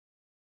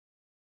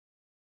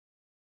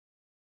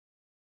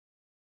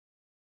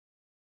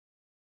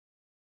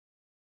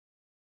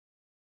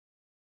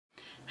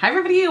Hi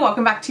everybody,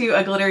 welcome back to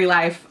A Glittery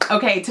Life.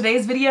 Okay,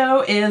 today's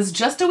video is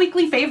just a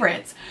weekly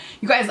favorites.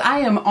 You guys, I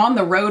am on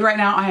the road right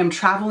now. I am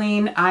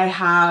traveling. I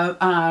have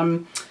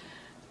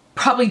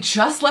probably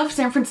just left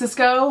San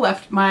Francisco,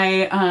 left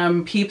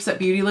my peeps at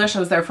Beautylish. I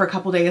was there for a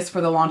couple days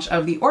for the launch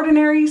of The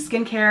Ordinary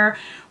skincare,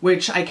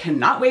 which I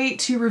cannot wait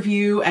to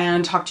review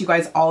and talk to you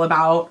guys all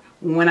about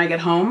when I get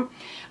home.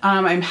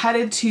 I'm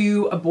headed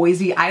to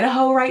Boise,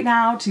 Idaho right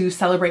now to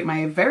celebrate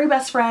my very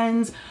best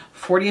friend's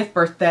 40th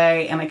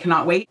birthday, and I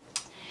cannot wait.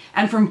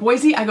 And from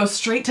Boise, I go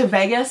straight to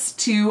Vegas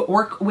to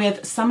work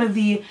with some of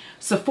the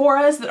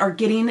Sephoras that are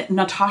getting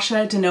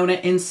Natasha Denona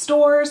in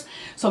stores.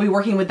 So I'll be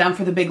working with them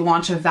for the big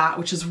launch of that,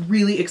 which is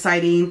really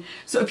exciting.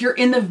 So if you're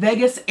in the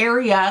Vegas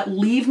area,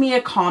 leave me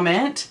a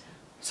comment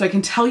so I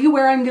can tell you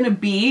where I'm gonna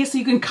be so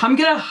you can come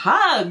get a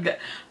hug.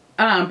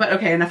 But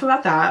okay, enough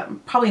about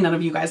that. Probably none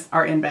of you guys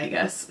are in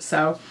Vegas.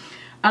 So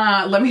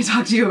let me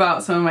talk to you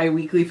about some of my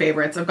weekly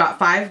favorites. I've got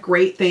 5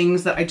 great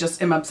things that I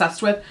just am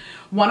obsessed with.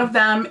 One of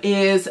them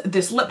is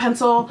this lip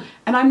pencil,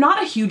 and I'm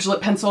not a huge lip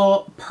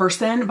pencil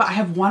person, but I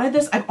have wanted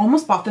this. I've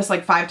almost bought this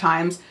like 5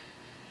 times.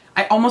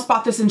 I almost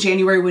bought this in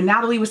January when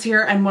Natalie was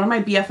here, and one of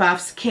my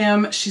BFFs,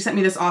 Kim, she sent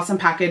me this awesome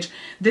package.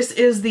 This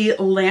is the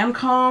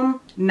Lancome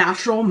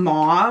Natural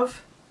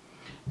Mauve,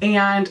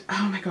 and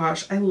oh my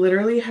gosh, I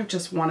literally have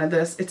just wanted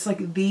this. It's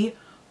like the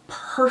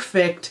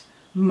perfect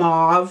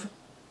mauve.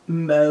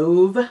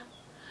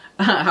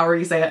 However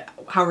you say it,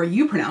 however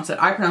you pronounce it.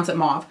 I pronounce it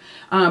mauve,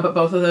 but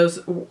both of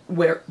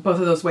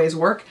those ways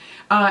work.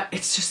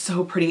 It's just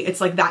so pretty.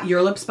 It's like that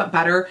Your Lips but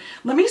better.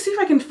 Let me see if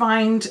I can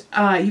find,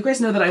 you guys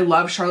know that I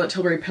love Charlotte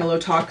Tilbury Pillow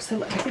Talk,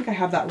 so I think I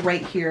have that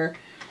right here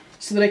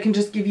so that I can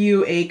just give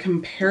you a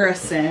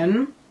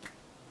comparison,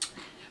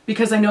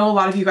 because I know a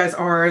lot of you guys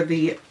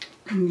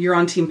you're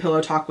on Team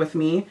Pillow Talk with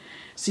me,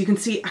 so you can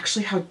see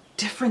actually how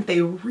different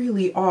they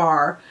really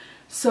are.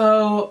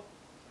 So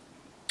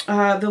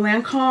the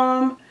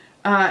Lancome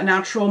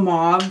Natural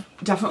Mauve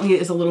definitely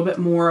is a little bit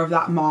more of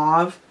that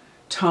mauve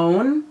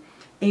tone,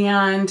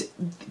 and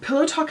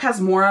Pillow Talk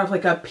has more of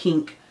like a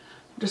pink,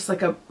 just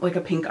like a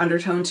pink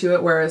undertone to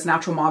it, whereas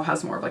Natural Mauve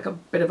has more of like a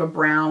bit of a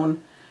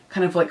brown,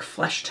 kind of like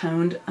flesh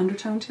toned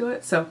undertone to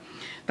it. So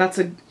that's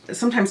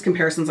sometimes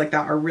comparisons like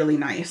that are really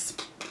nice.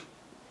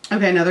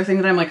 Okay, another thing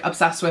that I'm like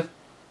obsessed with,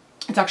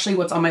 it's actually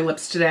what's on my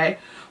lips today,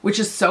 which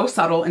is so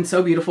subtle and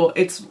so beautiful.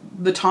 It's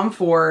the Tom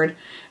Ford,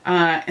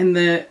 and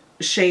the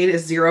shade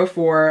is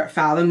 04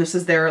 Fathom. This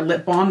is their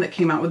lip balm that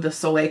came out with the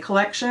Soleil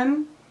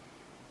collection.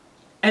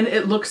 And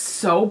it looks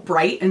so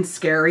bright and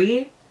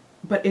scary,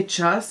 but it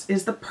just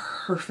is the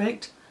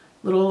perfect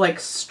little like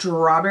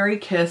strawberry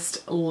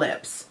kissed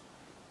lips.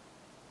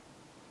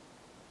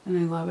 And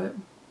I love it.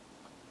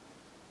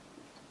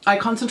 I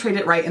concentrate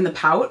it right in the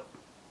pout,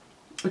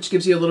 which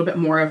gives you a little bit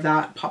more of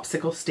that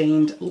popsicle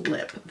stained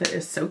lip that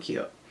is so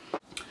cute.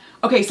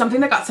 Okay, something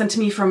that got sent to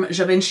me from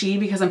Givenchy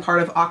because I'm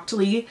part of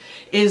Octoly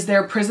is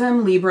their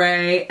Prism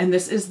Libre, and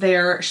this is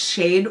their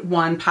Shade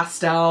 1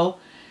 Pastel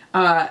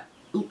Matte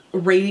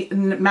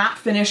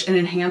Finish and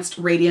Enhanced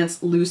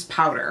Radiance Loose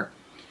Powder.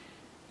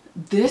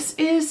 This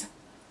is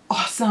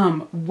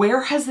awesome.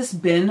 Where has this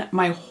been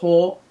my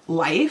whole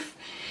life?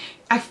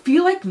 I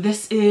feel like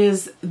this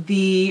is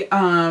the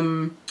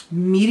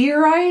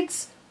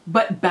Meteorites,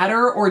 but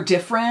better or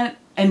different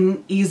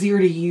and easier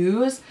to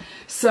use.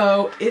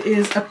 So it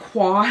is a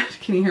quad.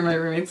 Can you hear my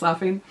roommates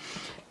laughing?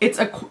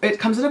 It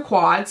comes in a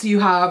quad, so you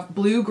have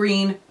blue,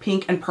 green,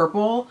 pink, and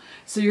purple.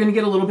 So you're gonna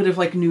get a little bit of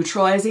like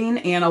neutralizing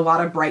and a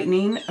lot of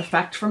brightening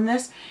effect from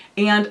this.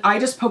 And I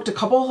just poked a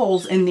couple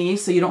holes in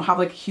these so you don't have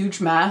like a huge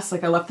mess.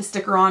 Like I left the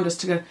sticker on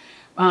just to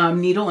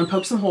needle and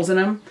poke some holes in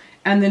them,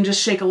 and then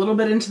just shake a little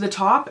bit into the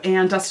top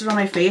and dust it on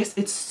my face.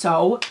 It's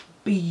so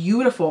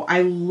beautiful.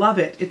 I love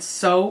it. It's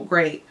so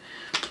great.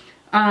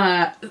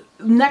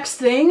 Next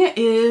thing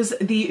is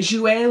the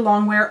Jouer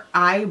Longwear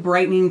Eye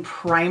Brightening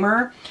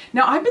Primer.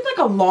 Now I've been like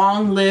a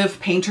Long Live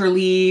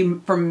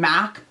Painterly from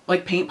MAC,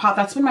 like Paint Pot.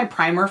 That's been my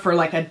primer for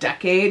like a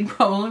decade,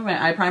 probably,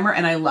 my eye primer,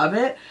 and I love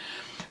it.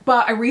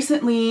 But I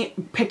recently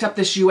picked up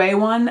this Jouer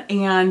one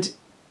and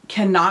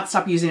cannot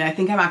stop using it. I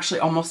think I'm actually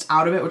almost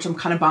out of it, which I'm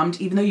kind of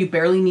bummed, even though you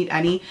barely need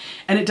any.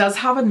 And it does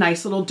have a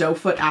nice little doe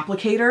foot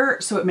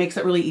applicator, so it makes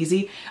it really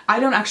easy. I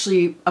don't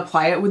actually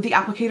apply it with the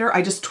applicator.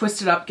 I just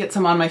twist it up, get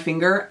some on my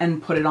finger,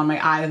 and put it on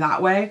my eye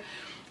that way.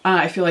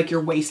 I feel like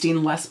you're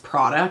wasting less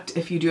product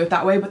if you do it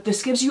that way, but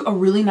this gives you a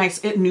really nice,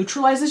 it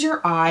neutralizes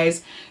your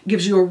eyes,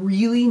 gives you a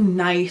really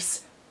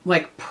nice,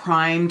 like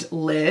primed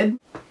lid.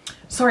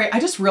 Sorry,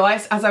 I just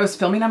realized as I was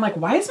filming, I'm like,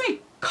 why is my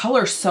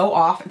color so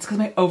off? It's because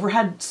my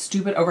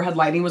stupid overhead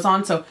lighting was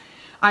on. So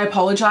I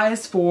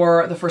apologize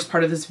for the first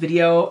part of this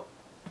video.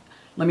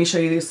 Let me show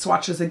you these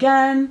swatches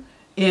again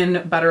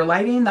in better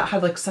lighting. That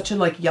had like such a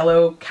like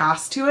yellow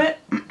cast to it.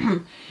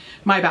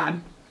 My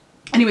bad.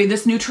 Anyway,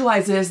 this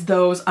neutralizes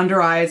those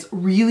under eyes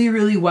really,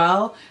 really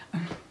well. Oh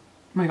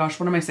my gosh,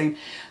 what am I saying?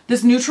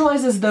 This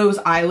neutralizes those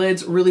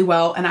eyelids really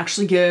well and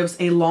actually gives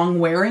a long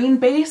wearing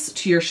base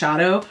to your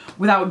shadow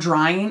without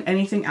drying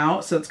anything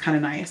out. So it's kind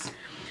of nice.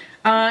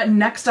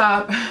 Next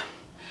up,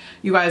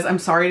 You guys, I'm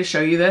sorry to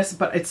show you this,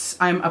 but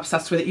I'm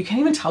obsessed with it. You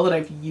can't even tell that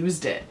I've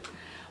used it.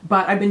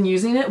 But I've been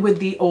using it with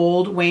the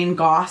old Wayne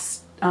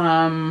Goss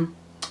 10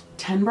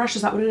 brush.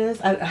 Is that what it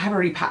is? I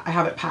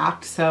have it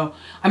packed. So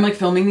I'm like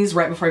filming these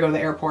right before I go to the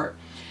airport.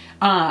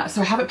 So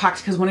I have it packed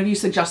because one of you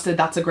suggested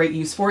that's a great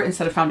use for it.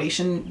 Instead of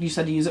foundation, you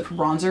said to use it for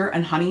bronzer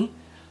and honey.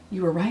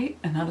 You were right,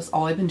 and that is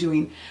all I've been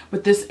doing.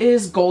 But this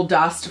is Gold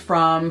Dust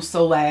from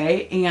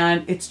Soleil,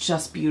 and it's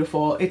just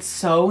beautiful. It's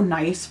so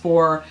nice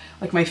for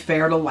like my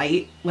fair to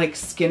light like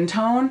skin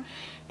tone.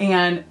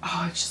 And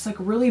oh, it's just like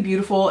really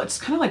beautiful. It's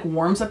kind of like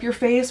warms up your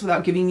face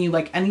without giving you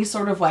like any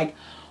sort of like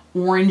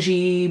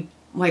orangey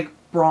like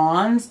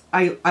bronze.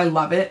 I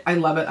love it. I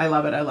love it. I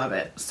love it. I love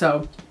it.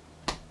 So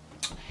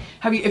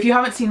if you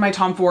haven't seen my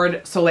Tom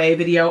Ford Soleil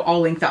video,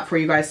 I'll link that for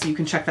you guys so you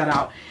can check that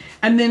out.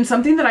 And then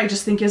something that I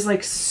just think is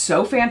like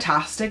so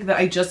fantastic that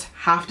I just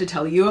have to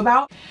tell you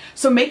about.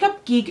 So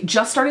Makeup Geek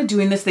just started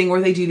doing this thing where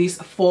they do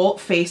these full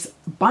face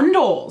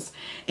bundles.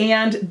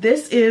 And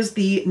this is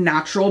the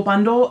natural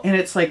bundle, and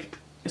it's like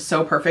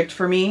so perfect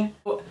for me.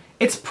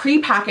 It's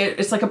pre-packaged.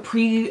 It's like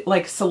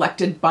a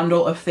selected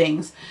bundle of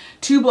things.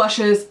 2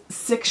 blushes,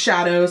 6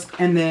 shadows,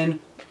 and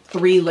then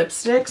 3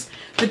 lipsticks.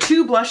 The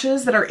 2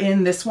 blushes that are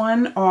in this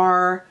one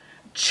are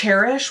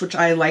Cherish, which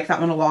I like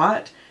that one a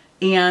lot,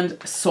 and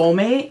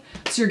Soulmate.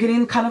 So you're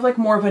getting kind of like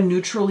more of a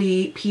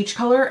neutrally peach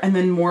color, and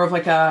then more of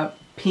like a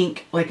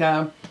pink,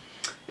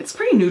 it's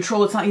pretty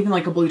neutral. It's not even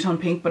like a blue tone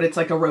pink, but it's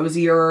like a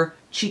rosier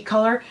cheek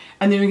color.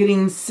 And then you're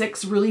getting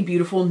 6 really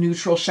beautiful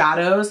neutral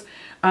shadows.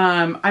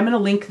 I'm going to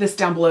link this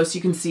down below so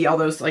you can see all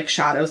those like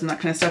shadows and that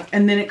kind of stuff.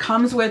 And then it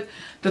comes with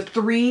the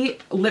 3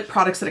 lip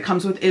products that it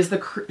comes with is the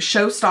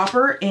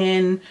Showstopper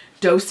in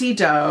Do-Si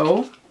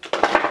Do.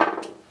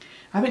 I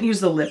haven't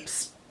used the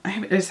lips. I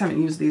just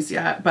haven't used these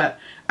yet, but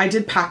I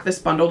did pack this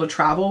bundle to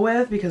travel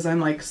with because I'm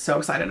like so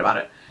excited about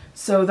it.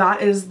 So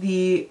that is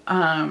the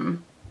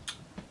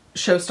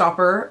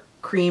Showstopper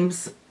Cream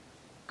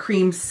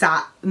Stain.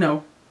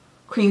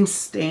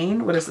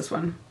 What is this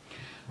one?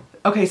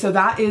 Okay, so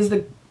that is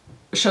the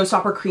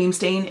Showstopper Cream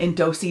Stain in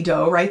Do-Si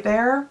Do right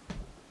there.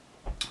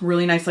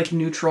 Really nice, like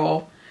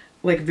neutral,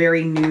 like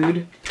very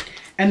nude.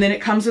 And then it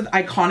comes with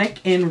Iconic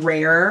in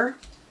Rare.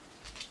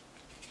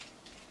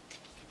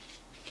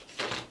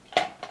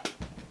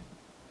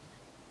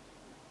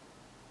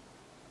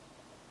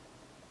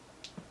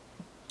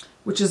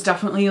 Which is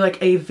definitely like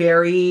a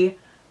very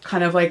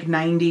kind of like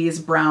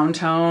 90s brown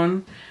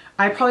tone.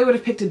 I probably would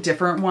have picked a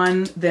different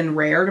one than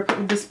Rare to put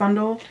with this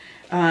bundle.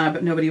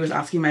 But nobody was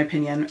asking my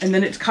opinion. And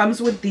then it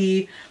comes with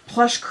the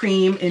Plush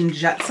Cream in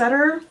Jet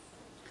Setter,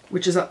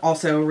 which is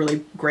also a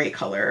really great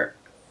color.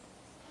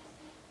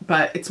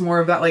 But it's more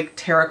of that like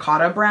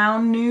terracotta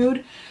brown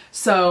nude.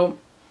 So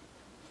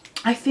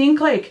I think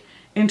like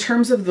in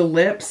terms of the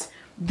lips,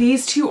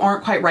 these 2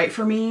 aren't quite right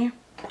for me.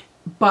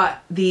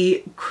 But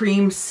the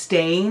Cream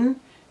Stain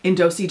in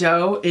Do-Si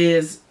Do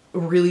is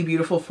really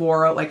beautiful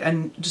for like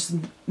a just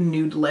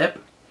nude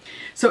lip.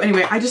 So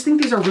anyway, I just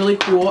think these are really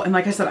cool. And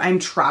like I said, I'm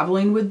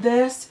traveling with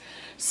this.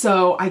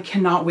 So I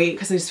cannot wait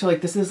because I just feel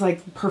like this is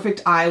like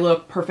perfect eye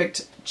look,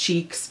 perfect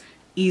cheeks,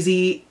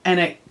 easy. And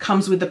it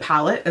comes with the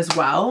palette as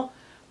well,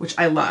 which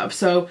I love.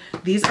 So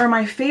these are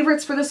my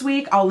favorites for this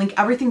week. I'll link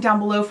everything down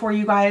below for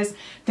you guys.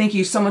 Thank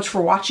you so much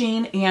for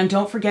watching. And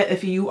don't forget,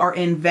 if you are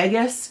in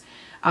Vegas,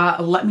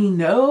 let me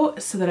know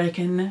so that I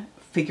can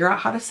figure out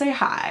how to say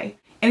hi.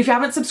 And if you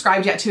haven't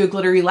subscribed yet to A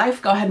Glittery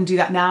Life, go ahead and do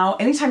that now.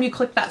 Anytime you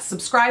click that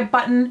subscribe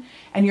button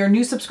and you're a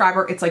new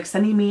subscriber, it's like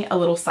sending me a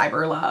little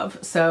cyber love.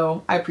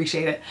 So I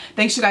appreciate it.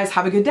 Thanks, you guys.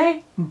 Have a good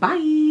day.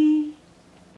 Bye.